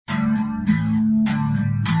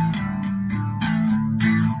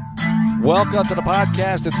Welcome to the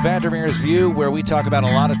podcast. It's Vandermeer's View, where we talk about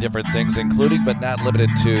a lot of different things, including but not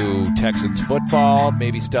limited to Texans football,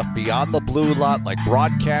 maybe stuff beyond the blue lot like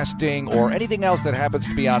broadcasting or anything else that happens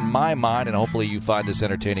to be on my mind, and hopefully you find this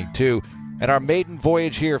entertaining too. And our maiden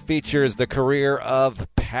voyage here features the career of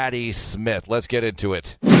Patti Smith. Let's get into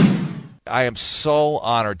it. I am so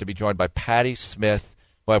honored to be joined by Patti Smith,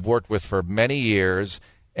 who I've worked with for many years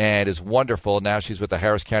and is wonderful. Now she's with the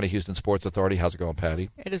Harris County Houston Sports Authority. How's it going, Patti?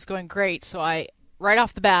 It is going great. So right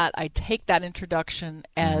off the bat, I take that introduction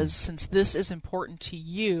as since this is important to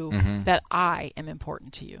you, that I am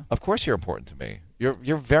important to you. Of course you're important to me.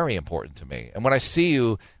 You're very important to me. And when I see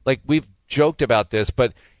you, like we've joked about this,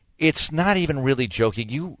 but it's not even really joking.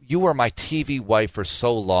 You were my TV wife for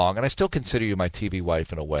so long, and I still consider you my TV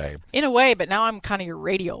wife in a way. In a way, but now I'm kind of your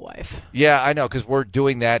radio wife. Yeah, I know, because we're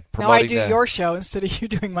doing that, promoting now I do your show instead of you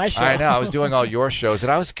doing my show. I know. I was doing all your shows,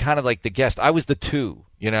 and I was kind of like the guest. I was the two,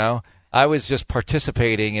 you know? I was just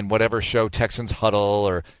participating in whatever show, Texans Huddle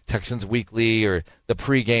or Texans Weekly or the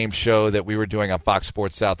pregame show that we were doing on Fox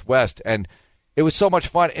Sports Southwest, and it was so much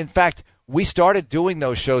fun. In fact, we started doing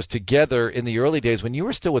those shows together in the early days when you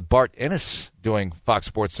were still with Bart Innes doing Fox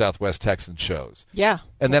Sports Southwest Texans shows. Yeah.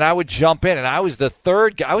 And then I would jump in, and I was the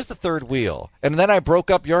third guy. I was the third wheel. And then I broke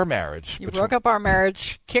up your marriage. You broke up our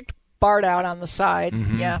marriage, kicked Bart out on the side.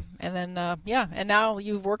 Yeah. And then, and now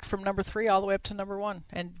you've worked from number 3 all the way up to number 1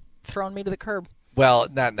 and thrown me to the curb. Well,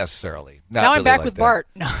 not necessarily. Not now I'm really back like with that. Bart.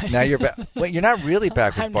 No. Now you're back. Wait, you're not really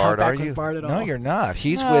back with I'm Bart, not are back you? with Bart at all. No, you're not.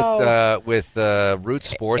 He's No. with Root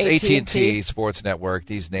Sports, AT&T. AT&T Sports Network.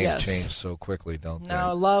 These names Yes. change so quickly, don't they?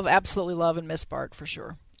 No, absolutely love and miss Bart for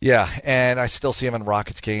sure. Yeah, and I still see him in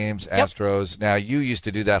Rockets games, Astros. Now, you used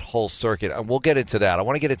to do that whole circuit, and we'll get into that. I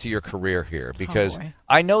want to get into your career here because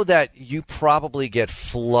I know that you probably get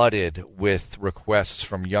flooded with requests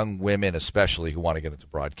from young women especially who want to get into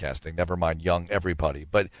broadcasting. Never mind young everybody,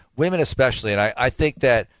 but women especially. And I think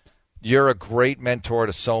that you're a great mentor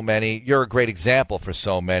to so many. You're a great example for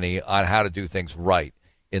so many on how to do things right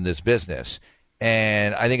in this business.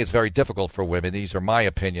 And I think it's very difficult for women. These are my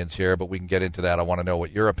opinions here, but we can get into that. I want to know what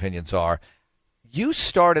your opinions are. You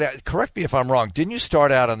started out, correct me if I'm wrong, didn't you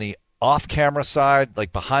start out on the off-camera side,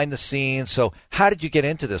 like behind the scenes? So how did you get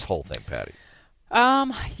into this whole thing, Patti?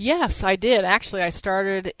 Yes, I did. Actually, I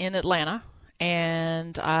started in Atlanta,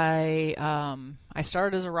 and I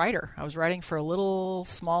started as a writer. I was writing for a little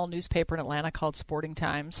small newspaper in Atlanta called Sporting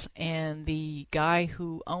Times, and the guy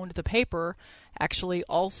who owned the paper actually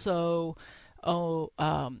also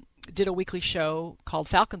did a weekly show called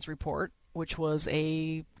Falcons Report, which was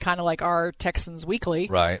a kind of like our Texans Weekly,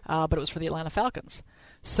 right? But it was for the Atlanta Falcons.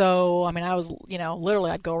 So, I mean, I was,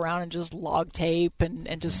 literally I'd go around and just log tape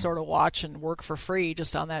and just sort of watch and work for free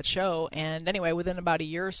just on that show. And anyway, within about a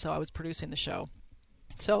year or so, I was producing the show.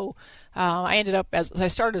 So I ended up I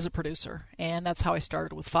started as a producer, and that's how I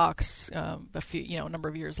started with Fox a number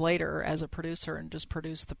of years later as a producer, and just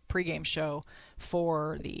produced the pregame show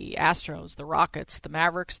for the Astros, the Rockets, the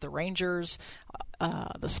Mavericks, the Rangers,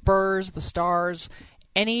 the Spurs, the Stars,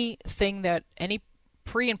 any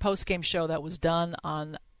pre and post game show that was done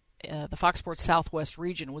on the Fox Sports Southwest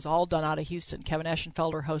region was all done out of Houston. Kevin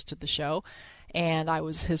Eschenfelder hosted the show, and I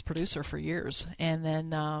was his producer for years. And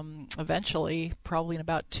then eventually, probably in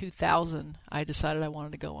about 2000, I decided I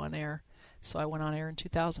wanted to go on air. So I went on air in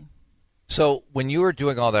 2000. So when you were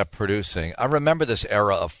doing all that producing, I remember this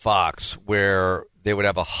era of Fox where they would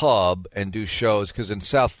have a hub and do shows, because in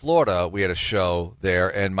South Florida we had a show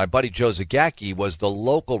there, and my buddy Joe Zagacki was the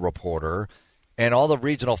local reporter, and all the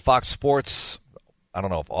regional Fox Sports, I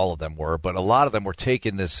don't know if all of them were, but a lot of them were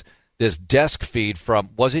taking this desk feed from,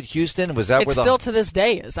 was it Houston? Was that where still to this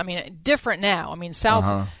day is? I mean, different now. I mean,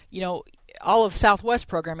 all of Southwest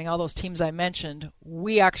programming, all those teams I mentioned,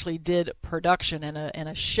 we actually did production and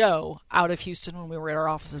a show out of Houston when we were at our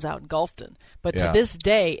offices out in Gulfton. But to this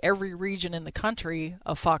day, every region in the country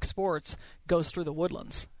of Fox Sports goes through the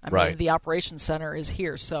Woodlands. I mean, the operations center is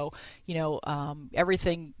here. So,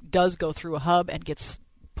 everything does go through a hub and gets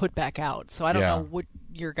put back out. So I don't know what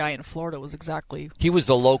your guy in Florida was exactly. He was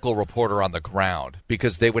the local reporter on the ground,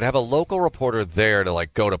 because they would have a local reporter there to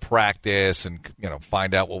go to practice and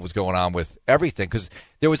find out what was going on with everything, because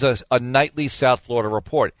there was a nightly South Florida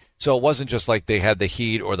report. So it wasn't just like they had the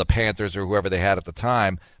Heat or the Panthers or whoever they had at the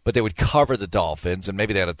time, but they would cover the Dolphins, and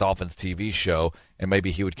maybe they had a Dolphins TV show, and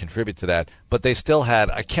maybe he would contribute to that. But they still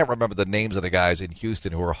had, I can't remember the names of the guys in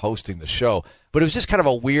Houston who were hosting the show, but it was just kind of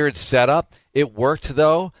a weird setup. It worked,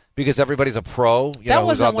 though, because everybody's a pro. That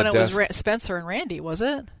wasn't when it was Spencer and Randy, was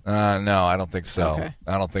it? No, I don't think so. Okay.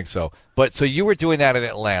 I don't think so. But so you were doing that in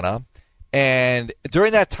Atlanta, and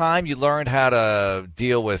during that time you learned how to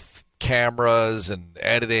deal with cameras and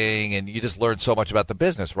editing, and you just learn so much about the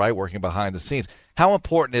business, right, working behind the scenes. How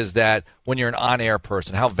important is that when you're an on-air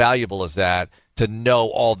person? How valuable is that to know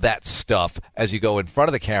all that stuff as you go in front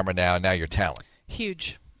of the camera now, and now you're talent?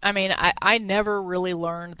 Huge. I mean, I never really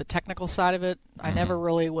learned the technical side of it. I never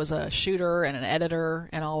really was a shooter and an editor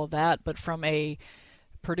and all of that. But from a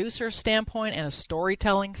producer standpoint and a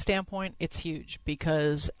storytelling standpoint, it's huge,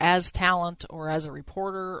 because as talent or as a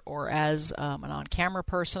reporter or as an on-camera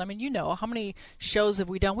person, I mean, you know, how many shows have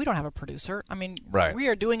we done? We don't have a producer. I mean, we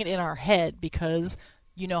are doing it in our head because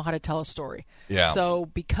you know how to tell a story. Yeah. So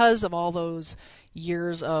because of all those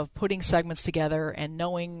years of putting segments together and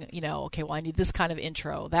knowing, you know, okay, well, I need this kind of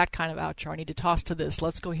intro, that kind of outro, I need to toss to this,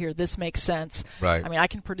 let's go here, this makes sense. Right. I mean, I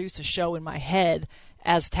can produce a show in my head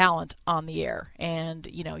as talent on the air, and,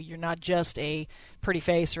 you know, you're not just a pretty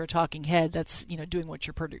face or a talking head that's, you know, doing what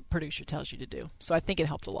your producer tells you to do. So I think it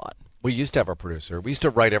helped a lot. We used to have a producer. We used to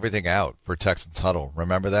write everything out for Texans Huddle.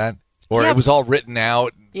 Remember that? Or it was all written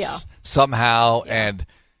out somehow, and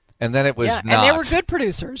then it was not. And they were good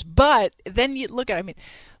producers. But then you look at, I mean,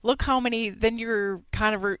 look how many, then you're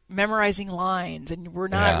kind of memorizing lines, and we're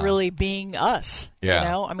not really being us. Yeah. You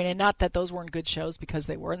know? I mean, and not that those weren't good shows, because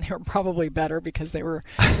they were, and they were probably better because they were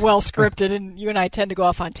well scripted, and you and I tend to go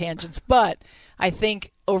off on tangents. But I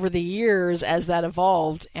think over the years, as that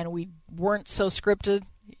evolved and we weren't so scripted,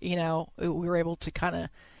 you know, we were able to kind of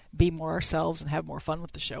be more ourselves and have more fun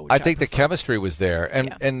with the show. I think the chemistry was there.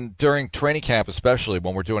 And during training camp, especially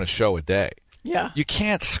when we're doing a show a day, you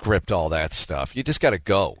can't script all that stuff. You just got to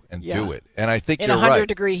go and do it. And I think you're right. In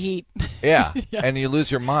 100-degree heat. And you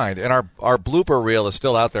lose your mind. And our blooper reel is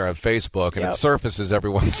still out there on Facebook, and it surfaces every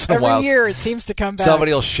once in a while. Every year it seems to come back.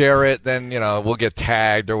 Somebody will share it, then, you know, we'll get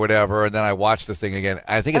tagged or whatever, and then I watch the thing again.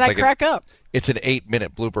 I think I crack up. It's an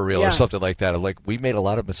 8-minute blooper reel or something like that. Like, we made a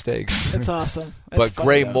lot of mistakes. It's awesome. But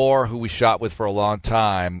Gray Moore, who we shot with for a long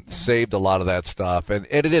time, saved a lot of that stuff. And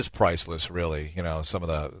it is priceless, really, you know, some of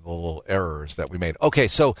the little errors that we made. Okay,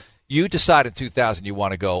 so you decide in 2000 you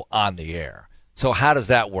want to go on the air. So how does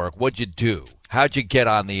that work? What'd you do? How'd you get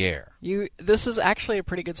on the air? This is actually a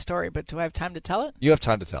pretty good story, but do I have time to tell it? You have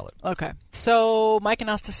time to tell it. Okay. So Mike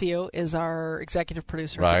Anastasio is our executive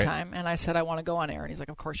producer at the time, and I said, I want to go on air. And he's like,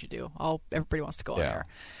 of course you do. Everybody wants to go on air.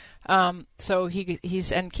 So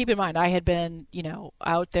he's, and keep in mind, I had been, you know,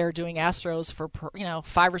 out there doing Astros for, you know,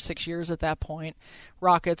 5 or 6 years at that point,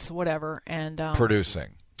 Rockets, whatever. And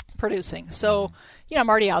producing. So, you know, I'm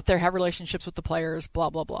already out there, have relationships with the players, blah,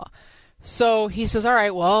 blah, blah. So he says, all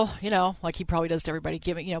right, well, you know, like he probably does to everybody,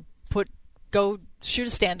 give it, you know, go shoot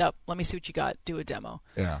a stand-up. Let me see what you got. Do a demo.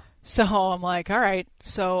 Yeah. So I'm like, all right.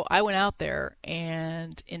 So I went out there,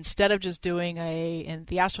 and instead of just doing and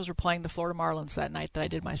the Astros were playing the Florida Marlins that night that I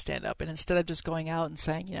did my stand-up, and instead of just going out and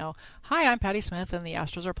saying, you know, hi, I'm Patti Smith, and the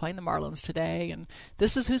Astros are playing the Marlins today, and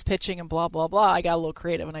this is who's pitching, and blah, blah, blah, I got a little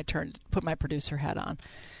creative, and I put my producer hat on.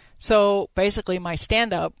 So basically my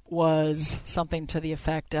stand-up was something to the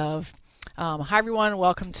effect of, hi, everyone.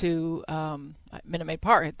 Welcome to Minute Maid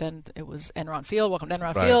Park. Then it was Enron Field. Welcome to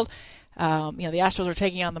Enron Field. You know, the Astros are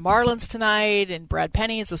taking on the Marlins tonight, and Brad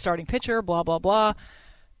Penny is the starting pitcher, blah, blah, blah.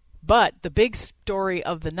 But the big story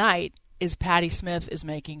of the night is Patti Smith is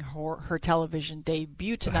making her television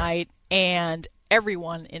debut tonight, and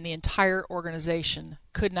everyone in the entire organization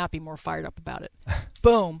could not be more fired up about it.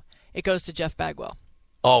 Boom. It goes to Jeff Bagwell.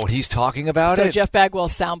 Oh, he's talking about it? So Jeff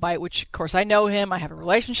Bagwell's soundbite, which, of course, I know him. I have a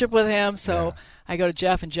relationship with him. So I go to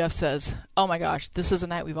Jeff, and Jeff says, oh, my gosh, this is a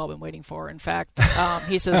night we've all been waiting for. In fact,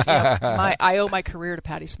 he says, you know, I owe my career to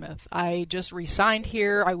Patti Smith. I just re-signed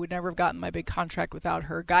here. I would never have gotten my big contract without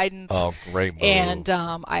her guidance. Oh, great move. And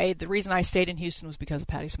the reason I stayed in Houston was because of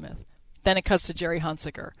Patti Smith. Then it cuts to Jerry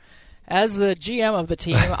Hunsaker. As the GM of the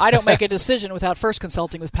team, I don't make a decision without first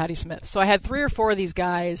consulting with Patti Smith. So I had 3 or 4 of these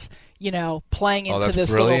guys, you know, playing into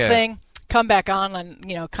this little thing. Come back on and,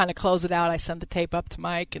 you know, kind of close it out. I sent the tape up to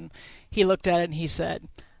Mike, and he looked at it and he said,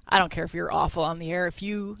 I don't care if you're awful on the air. If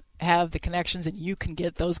you have the connections and you can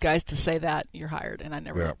get those guys to say that, you're hired. And I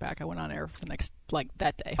never went back. I went on air for the next,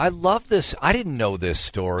 that day. I love this. I didn't know this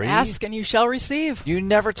story. Ask and you shall receive. You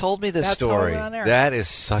never told me this story. How I went on air. That is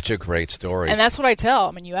such a great story. And that's what I tell.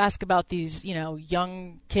 I mean, you ask about these, you know,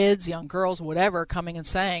 young kids, young girls, whatever, coming and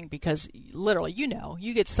saying, because literally, you know,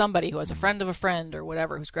 you get somebody who has a friend of a friend or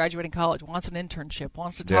whatever who's graduating college, wants an internship,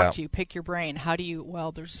 wants to talk to you, pick your brain. How do you,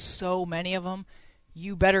 well, there's so many of them.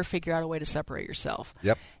 you better figure out a way to separate yourself.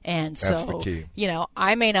 Yep. And That's so, the key.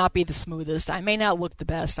 I may not be the smoothest. I may not look the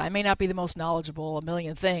best. I may not be the most knowledgeable, a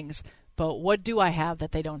million things. But what do I have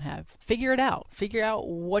that they don't have? Figure it out. Figure out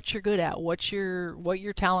what you're good at, what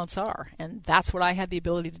your talents are. And that's what I had the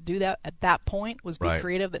ability to do that at that point, was be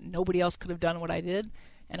creative, that nobody else could have done what I did,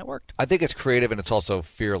 and it worked. I think it's creative, and it's also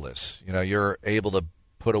fearless. You're able to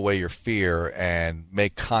put away your fear and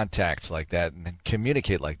make contacts like that and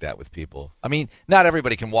communicate like that with people. I mean, not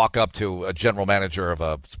everybody can walk up to a general manager of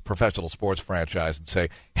a professional sports franchise and say,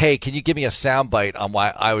 hey, can you give me a soundbite on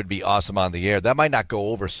why I would be awesome on the air? That might not go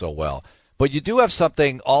over so well. But you do have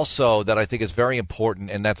something also that I think is very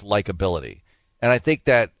important, and that's likability. And I think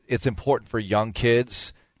that it's important for young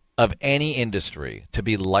kids of any industry to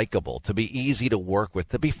be likable, to be easy to work with,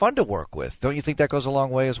 to be fun to work with. Don't you think that goes a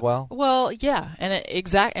long way as well? Well, yeah, and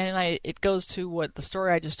it goes to what the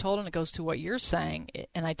story I just told, and it goes to what you're saying.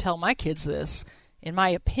 And I tell my kids this: in my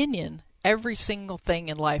opinion, every single thing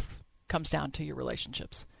in life comes down to your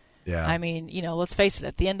relationships. Yeah. I mean, let's face it.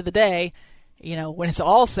 At the end of the day, when it's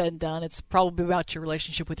all said and done, it's probably about your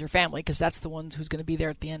relationship with your family, because that's the one who's going to be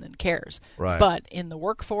there at the end and cares. Right. But in the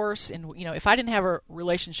workforce, if I didn't have a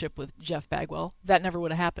relationship with Jeff Bagwell, that never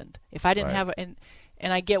would have happened. If I didn't have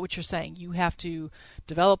and I get what you're saying. You have to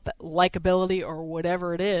develop that likability or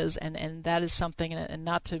whatever it is, and that is something, and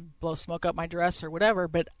not to blow smoke up my dress or whatever,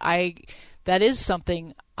 but that is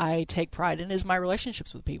something I take pride in, is my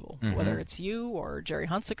relationships with people, whether it's you or Jerry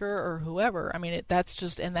Hunsaker or whoever. I mean, that's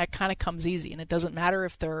just, and that kind of comes easy, and it doesn't matter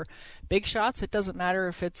if they're big shots. It doesn't matter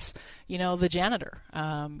if it's, the janitor.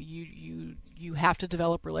 You have to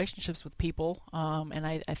develop relationships with people, and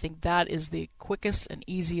I think that is the quickest and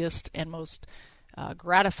easiest and most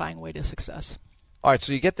gratifying way to success. All right,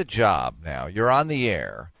 so you get the job now. You're on the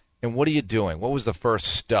air, and what are you doing? What was the first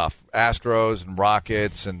stuff? Astros and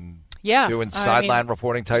Rockets and doing sideline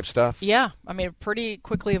reporting type stuff? Yeah. I mean, it pretty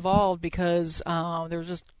quickly evolved, because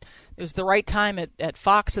it was the right time at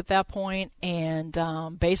Fox at that point, and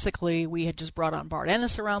basically we had just brought on Bart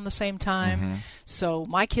Ennis around the same time. So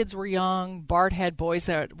my kids were young. Bart had boys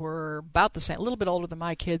that were about the same, a little bit older than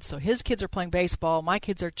my kids, so his kids are playing baseball. My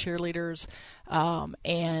kids are cheerleaders.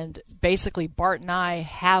 And basically Bart and I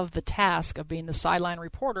have the task of being the sideline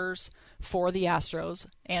reporters for the Astros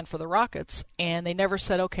and for the Rockets. And they never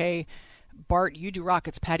said, okay, Bart, you do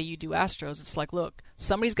Rockets, Patti, you do Astros. It's like, look,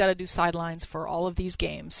 somebody's got to do sidelines for all of these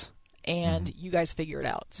games, and you guys figure it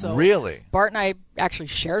out. So really, Bart and I actually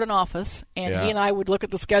shared an office, and he and I would look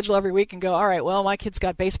at the schedule every week and go, all right, well, my kid's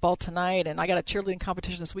got baseball tonight, and I got a cheerleading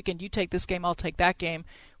competition this weekend. You take this game, I'll take that game.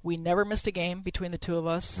 We never missed a game between the two of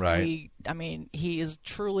us. Right. He is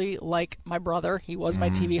truly like my brother. He was my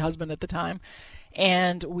TV husband at the time.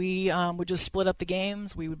 And we would just split up the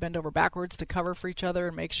games. We would bend over backwards to cover for each other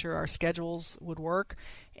and make sure our schedules would work.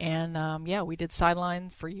 And, we did sideline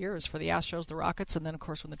for years for the Astros, the Rockets. And then, of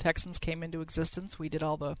course, when the Texans came into existence, we did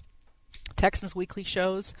all the Texans weekly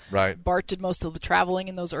shows. Right. Bart did most of the traveling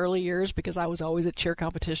in those early years, because I was always at cheer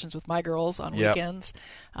competitions with my girls on weekends.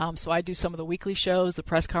 So I do some of the weekly shows, the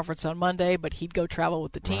press conference on Monday, but he'd go travel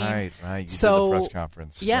with the team. Right. You did the press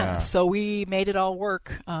conference. Yeah, so we made it all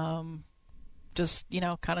work. Just,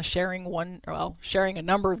 kind of sharing a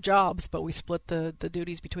number of jobs, but we split the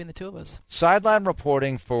duties between the two of us. Sideline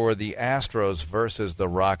reporting for the Astros versus the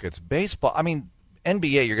Rockets. Baseball, I mean,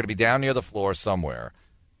 NBA, you're going to be down near the floor somewhere.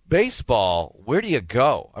 Baseball, where do you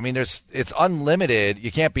go? I mean, it's unlimited.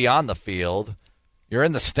 You can't be on the field. You're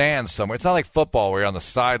in the stands somewhere. It's not like football where you're on the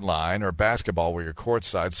sideline, or basketball where you're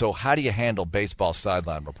courtside. So how do you handle baseball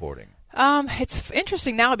sideline reporting? It's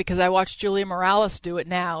interesting now, because I watched Julia Morales do it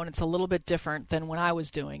now, and it's a little bit different than when I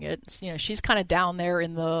was doing it. She's kind of down there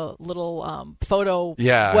in the little photo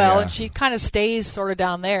and she kind of stays sort of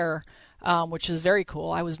down there, which is very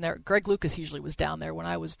cool. Greg Lucas usually was down there when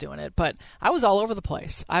I was doing it, but I was all over the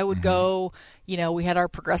place. I would go, we had our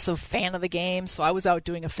progressive fan of the game, so I was out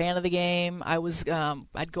doing a fan of the game.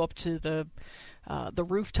 I'd go up to the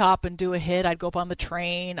rooftop and do a hit. I'd go up on the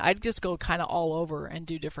train. I'd just go kind of all over and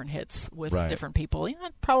do different hits with different people.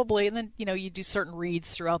 And then you do certain reads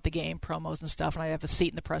throughout the game, promos and stuff, and I have a seat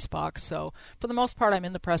in the press box. So for the most part, I'm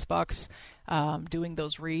in the press box doing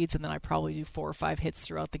those reads, and then I probably do 4 or 5 hits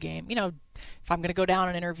throughout the game. If I'm going to go down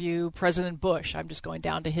and interview President Bush, I'm just going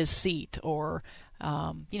down to his seat, or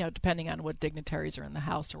depending on what dignitaries are in the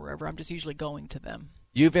House or wherever, I'm just usually going to them.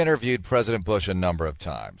 You've interviewed President Bush a number of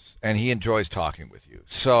times, and he enjoys talking with you.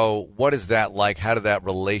 So what is that like? How did that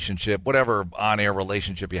relationship, whatever on-air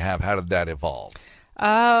relationship you have, how did that evolve?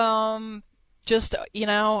 Just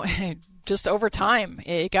over time,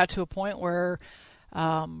 it got to a point where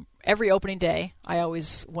every opening day, I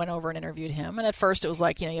always went over and interviewed him. And at first it was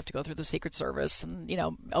like, you have to go through the Secret Service and,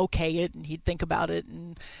 okay it, and he'd think about it.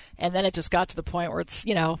 And then it just got to the point where it's,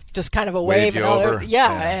 just kind of a wave. You over.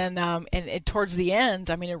 Yeah. And towards the end,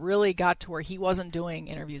 it really got to where he wasn't doing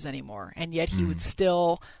interviews anymore. And yet he would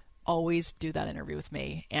still always do that interview with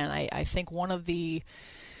me. And I think one of the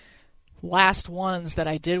last ones that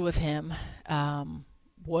I did with him,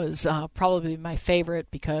 was probably my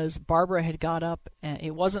favorite because Barbara had got up, and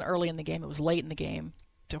it wasn't early in the game, it was late in the game,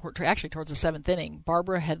 actually towards the 7th inning.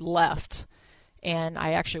 Barbara had left, and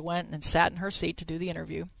I actually went and sat in her seat to do the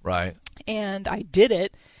interview. Right. And I did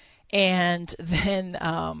it, and then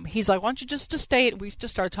he's like, why don't you just stay? We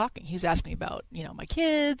just started talking. He was asking me about, my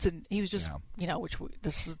kids, and he was just,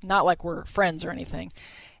 this is not like we're friends or anything.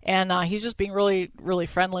 And he was just being really, really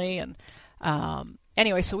friendly, and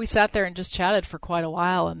anyway, so we sat there and just chatted for quite a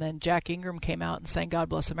while, and then Jack Ingram came out and sang God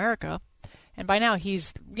Bless America. And by now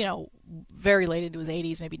he's, very late into his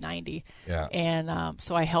 80s, maybe 90. Yeah. And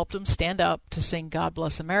so I helped him stand up to sing God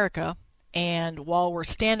Bless America. And while we're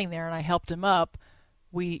standing there and I helped him up,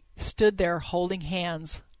 we stood there holding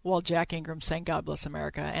hands while Jack Ingram sang God Bless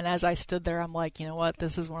America. And as I stood there, I'm like, you know what?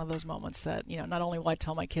 This is one of those moments that, not only will I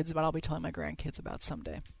tell my kids about, I'll be telling my grandkids about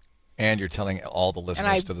someday. And you're telling all the listeners to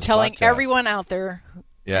this podcast. And I'm telling everyone out there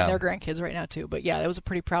and their grandkids right now, too. But, yeah, it was a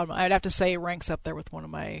pretty proud moment. I'd have to say it ranks up there with one of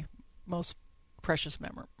my most precious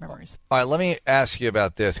memories. All right, let me ask you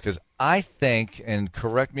about this, because I think, and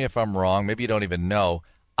correct me if I'm wrong, maybe you don't even know,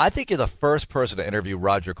 I think you're the first person to interview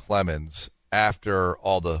Roger Clemens after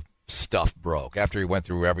all the stuff broke, after he went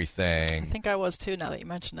through everything. I think I was, too, now that you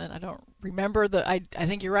mention it. I don't remember I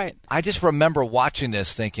think you're right. I just remember watching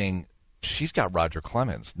this thinking, she's got Roger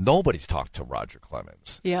Clemens. Nobody's talked to Roger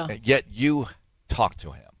Clemens. Yeah. Yet you talked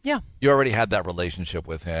to him. Yeah. You already had that relationship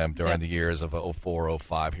with him during the years of 04,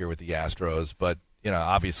 05 here with the Astros. But,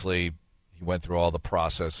 obviously he went through all the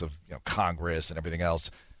process of, Congress and everything else.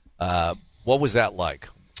 What was that like?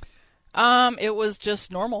 It was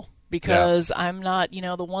just normal. Because I'm not,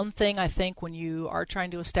 the one thing I think when you are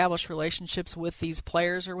trying to establish relationships with these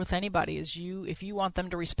players or with anybody is if you want them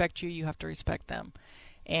to respect you, you have to respect them.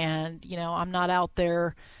 And, I'm not out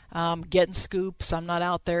there getting scoops. I'm not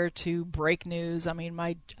out there to break news.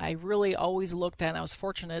 I really always looked at, and I was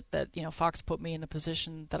fortunate that, Fox put me in a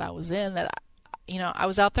position that I was in, that, I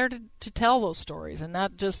was out there to tell those stories. And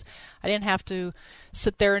not just, I didn't have to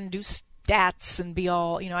sit there and do stats and be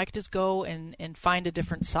all, I could just go and find a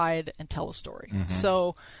different side and tell a story. Mm-hmm.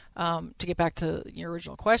 So to get back to your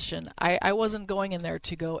original question, I wasn't going in there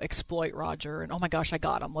to go exploit Roger and, oh my gosh, I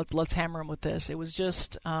got him. Let's hammer him with this. It was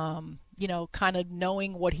just, kind of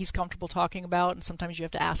knowing what he's comfortable talking about. And sometimes you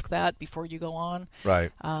have to ask that before you go on.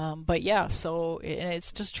 Right. But yeah, so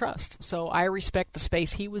it's just trust. So I respect the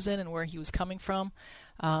space he was in and where he was coming from.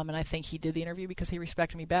 And I think he did the interview because he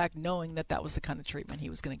respected me back, knowing that was the kind of treatment he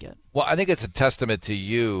was going to get. Well, I think it's a testament to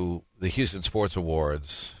you, the Houston Sports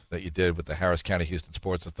Awards that you did with the Harris County Houston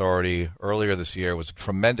Sports Authority earlier this year was a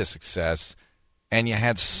tremendous success, and you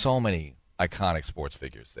had so many iconic sports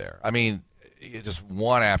figures there. Just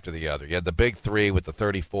one after the other. You had the big three with the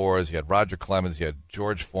 34s. You had Roger Clemens. You had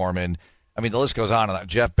George Foreman. The list goes on and on.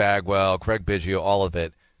 Jeff Bagwell, Craig Biggio, all of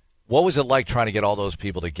it. What was it like trying to get all those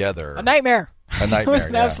people together? A nightmare. A nightmare. It was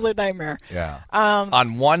an absolute nightmare. Yeah.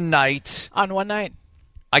 On one night. On one night.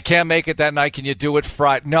 I can't make it that night. Can you do it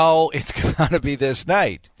Friday? No, it's going to be this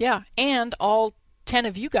night. Yeah, and all 10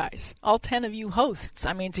 of you guys, all 10 of you hosts.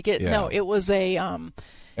 It was a...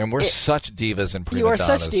 and we're such divas and prima donnas.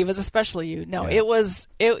 You are such divas, especially you. No,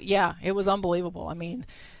 yeah. It was unbelievable.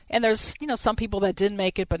 And there's, some people that didn't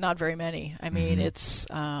make it, but not very many. It's...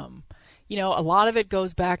 a lot of it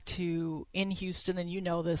goes back to in Houston,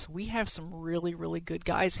 and this, we have some really, really good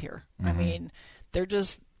guys here. Mm-hmm. They're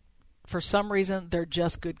just, for some reason, they're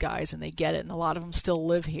just good guys, and they get it. And a lot of them still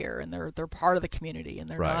live here, and they're part of the community, and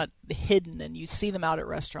they're not hidden, and you see them out at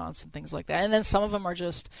restaurants and things like that. And then some of them are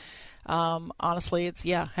just, honestly, it's,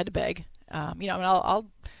 had to beg. I'll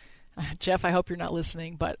Jeff, I hope you're not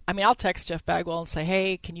listening, but, I'll text Jeff Bagwell and say,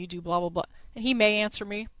 hey, can you do blah, blah, blah. And he may answer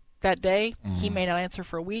me that day. Mm-hmm. He may not answer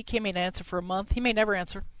for a week. He may not answer for a month. He may never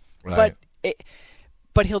answer. Right.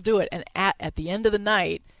 But he'll do it. And at the end of the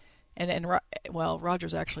night,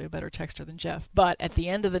 Roger's actually a better texter than Jeff. But at the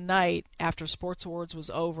end of the night, after Sports Awards was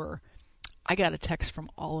over, I got a text from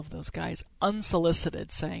all of those guys,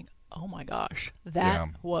 unsolicited, saying, "Oh my gosh, that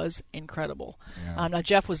was incredible." Yeah. Now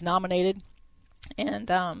Jeff was nominated.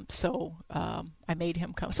 And so I made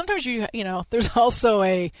him come. Sometimes there's also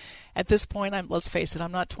at this point, let's face it,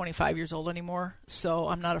 I'm not 25 years old anymore, so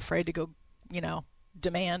I'm not afraid to go,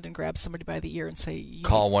 demand and grab somebody by the ear and say,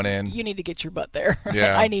 call one in. You need to get your butt there.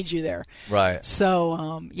 Yeah. I need you there. Right.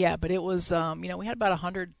 So, but it was, we had about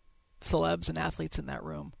 100 celebs and athletes in that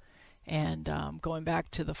room. And going back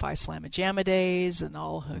to the Phi Slamma Jamma days and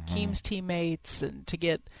all Hakeem's teammates, and to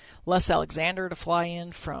get Les Alexander to fly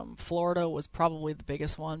in from Florida was probably the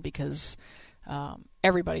biggest one, because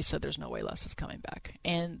everybody said there's no way Les is coming back.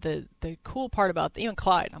 And the cool part about even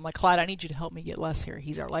Clyde, I'm like, Clyde, I need you to help me get Les here.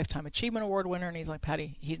 He's our Lifetime Achievement Award winner. And he's like,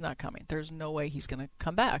 Patti, he's not coming. There's no way he's going to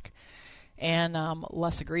come back. And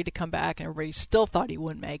Les agreed to come back, and everybody still thought he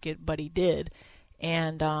wouldn't make it, but he did.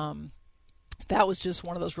 And that was just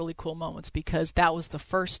one of those really cool moments, because that was the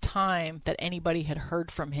first time that anybody had heard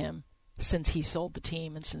from him since he sold the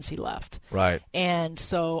team and since he left. Right. And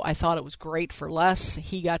so I thought it was great for Les.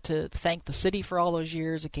 He got to thank the city for all those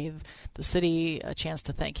years. It gave the city a chance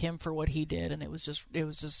to thank him for what he did, and it was just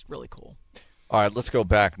really cool. All right, let's go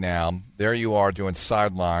back now. There you are doing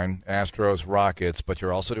sideline, Astros, Rockets, but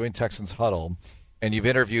you're also doing Texans Huddle, and you've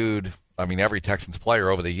interviewed, every Texans player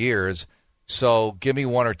over the years. So give me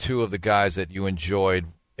one or two of the guys that you enjoyed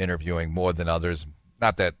interviewing more than others.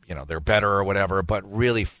 Not that, they're better or whatever, but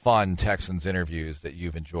really fun Texans interviews that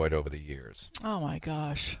you've enjoyed over the years. Oh, my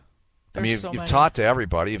gosh. You've talked to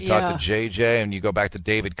everybody. You've talked to JJ, and you go back to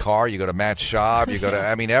David Carr. You go to Matt Schaub. You go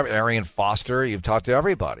to, Arian Foster. You've talked to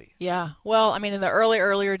everybody. Yeah. Well, in the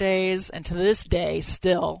earlier days, and to this day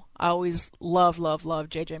still, I always love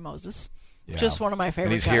JJ Moses. Yeah. Just one of my favorite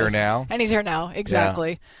guys. And he's here now. Exactly.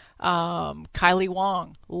 Yeah. Kylie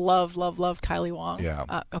Wong. Love Kylie Wong.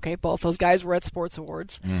 Yeah. Okay, both those guys were at Sports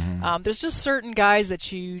Awards. Mm-hmm. There's just certain guys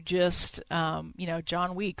that you just,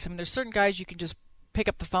 John Weeks. There's certain guys you can just pick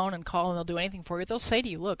up the phone and call, and they'll do anything for you. They'll say to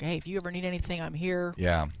you, look, hey, if you ever need anything, I'm here.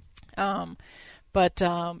 Yeah. But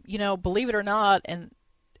believe it or not, and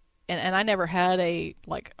I never had a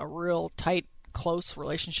real tight, close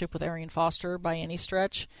relationship with Arian Foster by any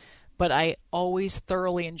stretch, but I always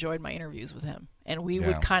thoroughly enjoyed my interviews with him. And we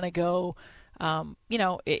would kind of go,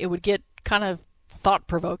 it would get kind of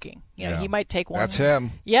thought-provoking. He might take one. That's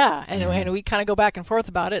him. Yeah, and we kind of go back and forth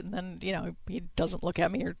about it, and then, he doesn't look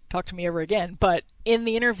at me or talk to me ever again. But in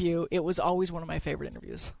the interview, it was always one of my favorite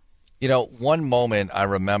interviews. One moment I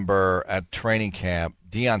remember at training camp,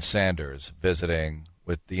 Deion Sanders visiting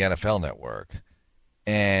with the NFL Network,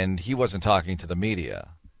 and he wasn't talking to the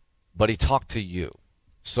media, but he talked to you.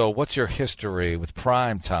 So what's your history with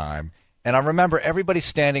prime time? And I remember everybody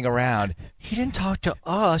standing around. He didn't talk to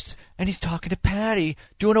us, and he's talking to Patti,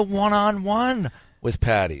 doing a one-on-one with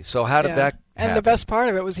Patti. So how did that happen? And the best part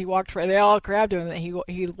of it was he walked right. They all grabbed him, and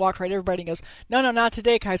he walked right to everybody and goes, "No, not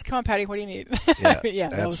today, guys. Come on, Patti. What do you need?" Yeah,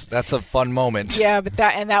 that's a fun moment. Yeah, but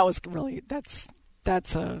that was really that's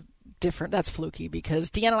a different. That's fluky,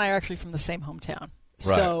 because Deanna and I are actually from the same hometown.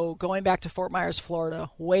 Right. So going back to Fort Myers,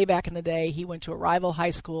 Florida, way back in the day, he went to a rival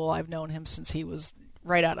high school. I've known him since he was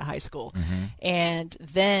right out of high school. Mm-hmm. And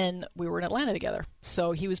then we were in Atlanta together.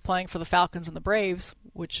 So he was playing for the Falcons and the Braves,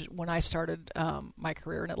 which when I started my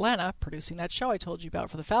career in Atlanta, producing that show I told you about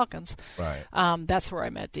for the Falcons, right. That's where I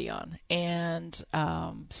met Deion. And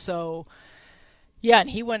and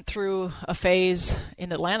he went through a phase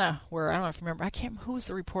in Atlanta where, I don't know if you remember, who was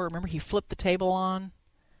the reporter? Remember he flipped the table on?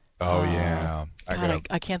 Oh, yeah.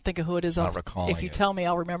 I can't think of who it is. If you tell me,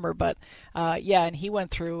 I'll remember. But, and he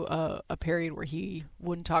went through a period where he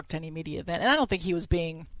wouldn't talk to any media then. And I don't think he was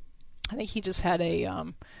I think he just had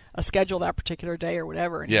a schedule that particular day or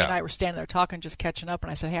whatever. And he and I were standing there talking, just catching up.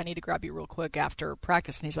 And I said, hey, I need to grab you real quick after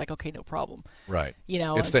practice. And he's like, okay, no problem. Right.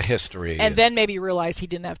 It's the history. And then maybe realized he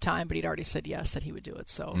didn't have time, but he'd already said yes, that he would do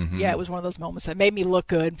it. So, it was one of those moments that made me look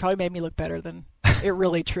good, probably made me look better than it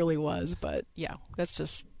really, truly was. But, that's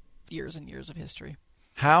just years and years of history.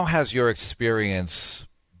 How has your experience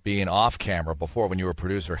being off camera before, when you were a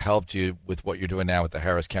producer, helped you with what you're doing now with the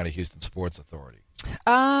Harris County Houston Sports Authority?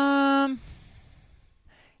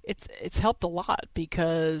 It's helped a lot,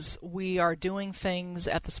 because we are doing things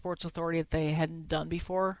at the Sports Authority that they hadn't done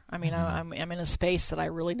before. I'm in a space that I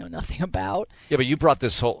really know nothing about. Yeah, but you brought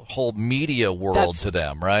this whole media world to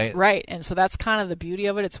them, right? Right, and so that's kind of the beauty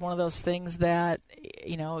of it. It's one of those things that,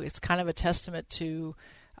 it's kind of a testament to,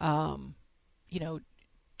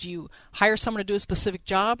 do you hire someone to do a specific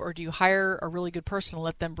job, or do you hire a really good person and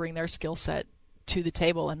let them bring their skill set to the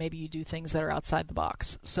table, and maybe you do things that are outside the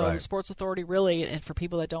box? So The Sports Authority really, and for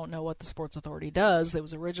people that don't know what the Sports Authority does, it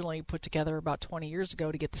was originally put together about 20 years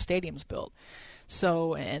ago to get the stadiums built,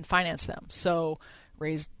 and finance them. So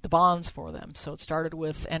raised the bonds for them. So it started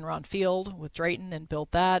with Enron Field with Drayton and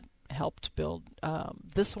built that, helped build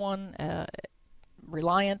this one,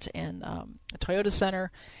 Reliant and Toyota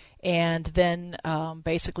Center. And then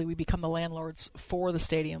basically we become the landlords for the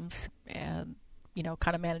stadiums and,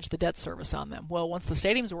 kind of manage the debt service on them. Well, once the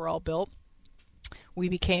stadiums were all built, we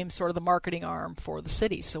became sort of the marketing arm for the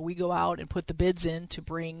city. So we go out and put the bids in to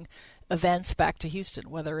bring events back to Houston,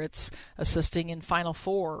 whether it's assisting in Final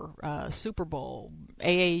Four, Super Bowl,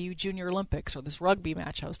 AAU Junior Olympics, or this rugby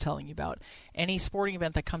match I was telling you about. Any sporting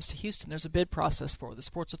event that comes to Houston, there's a bid process for. The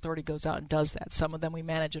Sports Authority goes out and does that. Some of them we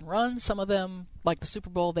manage and run. Some of them, like the Super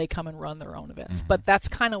Bowl, they come and run their own events. But that's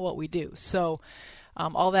kind of what we do. So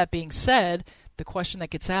all that being said, the question that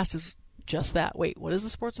gets asked is just that. Wait, what does the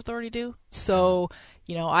Sports Authority do? So,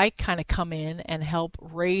 I kind of come in and help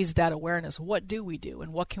raise that awareness. What do we do,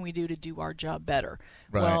 and what can we do to do our job better?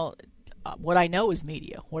 Right. Well, what I know is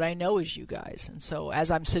media. What I know is you guys. And so as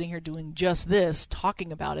I'm sitting here doing just this,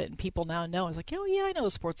 talking about it, and people now know, it's like, oh, yeah, I know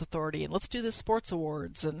the Sports Authority, and let's do the sports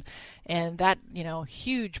awards, and that,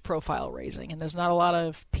 huge profile raising. And there's not a lot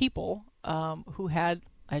of people who had,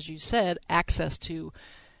 as you said, access to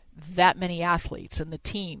that many athletes and the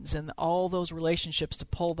teams and all those relationships to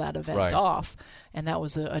pull that event off. And that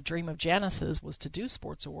was a dream of Janice's, was to do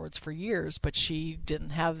sports awards for years, but she didn't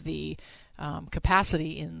have the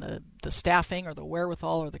capacity in the staffing or the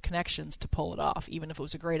wherewithal or the connections to pull it off. Even if it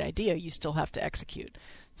was a great idea, you still have to execute.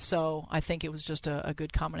 So I think it was just a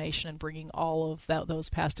good combination in bringing all of those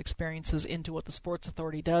past experiences into what the Sports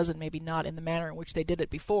Authority does, and maybe not in the manner in which they did it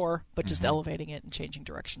before, but just elevating it and changing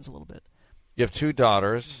directions a little bit. You have 2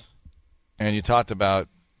 daughters, and you talked about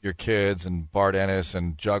your kids and Bart Ennis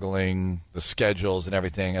and juggling the schedules and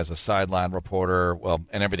everything as a sideline reporter,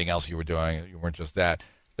 and everything else you were doing. You weren't just that.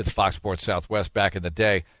 With Fox Sports Southwest back in the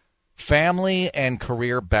day. Family and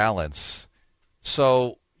career balance.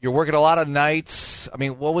 So you're working a lot of nights. I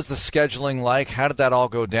mean, what was the scheduling like? How did that all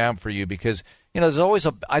go down for you? Because, there's always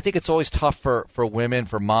I think it's always tough for women,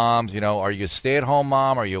 for moms. Are you a stay-at-home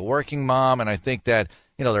mom? Are you a working mom? And I think that,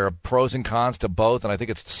 there are pros and cons to both, and I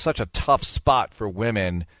think it's such a tough spot for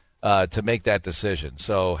women to make that decision.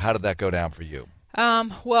 So how did that go down for you?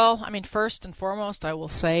 Well, first and foremost, I will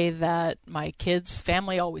say that my kids'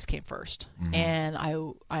 family always came first. And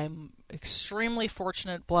I'm extremely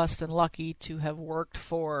fortunate, blessed, and lucky to have worked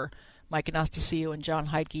for Mike Anastasio and John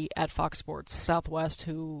Heidke at Fox Sports Southwest,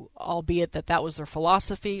 who, albeit that was their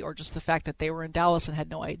philosophy, or just the fact that they were in Dallas and had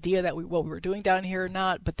no idea that what we were doing down here or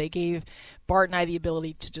not, but they gave Bart and I the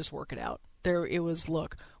ability to just work it out. It was,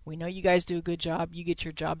 look, we know you guys do a good job. You get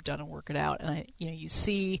your job done and work it out. And you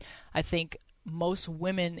see, I think most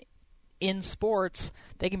women in sports,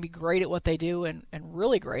 they can be great at what they do and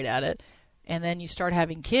really great at it. And then you start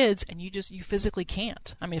having kids and you physically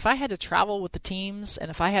can't. If I had to travel with the teams and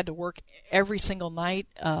if I had to work every single night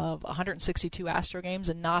of 162 Astro games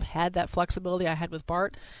and not had that flexibility I had with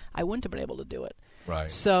Bart, I wouldn't have been able to do it. Right.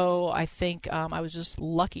 So I think I was just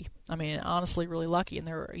lucky. Honestly, really lucky. And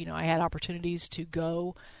there, I had opportunities to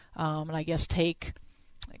go and I guess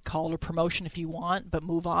call it a promotion if you want, but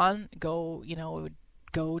move on, go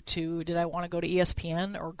to, did I want to go to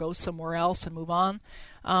ESPN or go somewhere else and move on?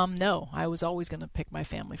 No, I was always going to pick my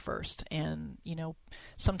family first. And,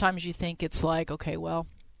 sometimes you think it's like, okay, well,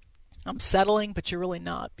 I'm settling, but you're really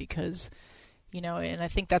not, because, and I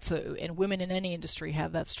think and women in any industry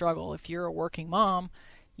have that struggle. If you're a working mom,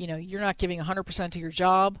 you're not giving 100% to your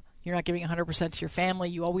job. You're not giving 100% to your family.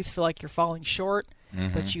 You always feel like you're falling short,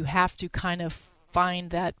 but you have to kind of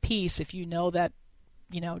find that piece. If you know that,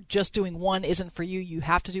 just doing one isn't for you, you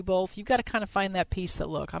have to do both. You've got to kind of find that piece that,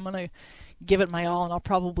 look, I'm going to give it my all, and I'll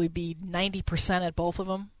probably be 90% at both of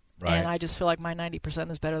them. Right. And I just feel like my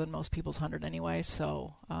 90% is better than most people's 100 anyway.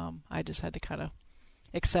 So I just had to kind of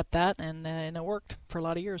accept that, and it worked for a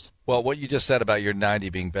lot of years. Well, what you just said about your 90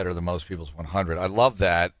 being better than most people's 100, I love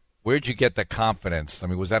that. Where'd you get the confidence?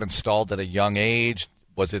 Was that installed at a young age?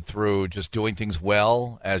 Was it through just doing things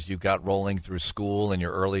well as you got rolling through school in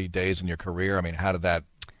your early days in your career? How did that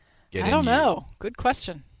get in you? I don't know. Good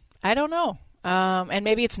question. I don't know. And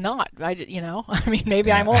maybe it's not.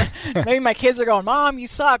 Maybe I'm only, maybe my kids are going, Mom, you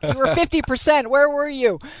sucked. You were 50%. Where were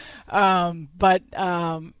you? But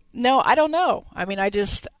no, I don't know.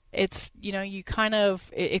 It's, you kind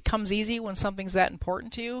of, it comes easy when something's that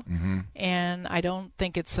important to you. And I don't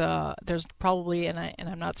think it's, there's probably, and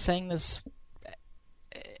I'm not saying this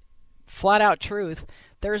flat out truth,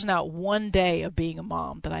 there's not one day of being a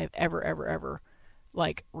mom that I've ever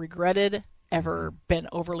regretted, ever been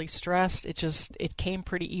overly stressed. It came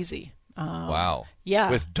pretty easy. Wow. Yeah.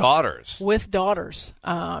 With daughters. With daughters.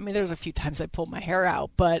 I mean, there's a few times I pulled my hair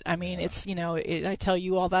out, but I mean, it's, I tell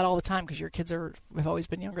you all that all the time because your kids have always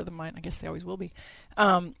been younger than mine. I guess they always will be.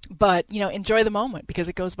 But, enjoy the moment because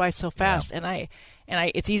it goes by so fast. Yeah.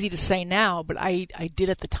 And it's easy to say now, but I did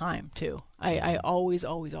at the time too. I always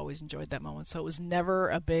enjoyed that moment. So it was never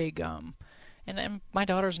a big, and my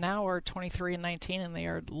daughters now are 23 and 19, and they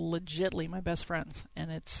are legitly my best friends.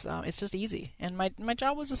 And it's just easy. And my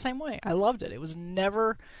job was the same way. I loved it. It was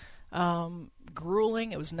never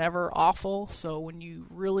grueling. It was never awful. So when you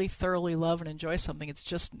really thoroughly love and enjoy something, it's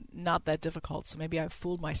just not that difficult. So maybe I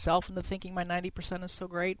fooled myself into thinking my 90% is so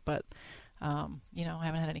great, but I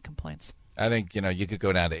haven't had any complaints. I think, you could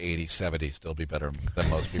go down to 80, 70, still be better than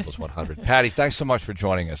most people's 100. Patti, thanks so much for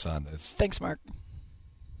joining us on this. Thanks, Mark.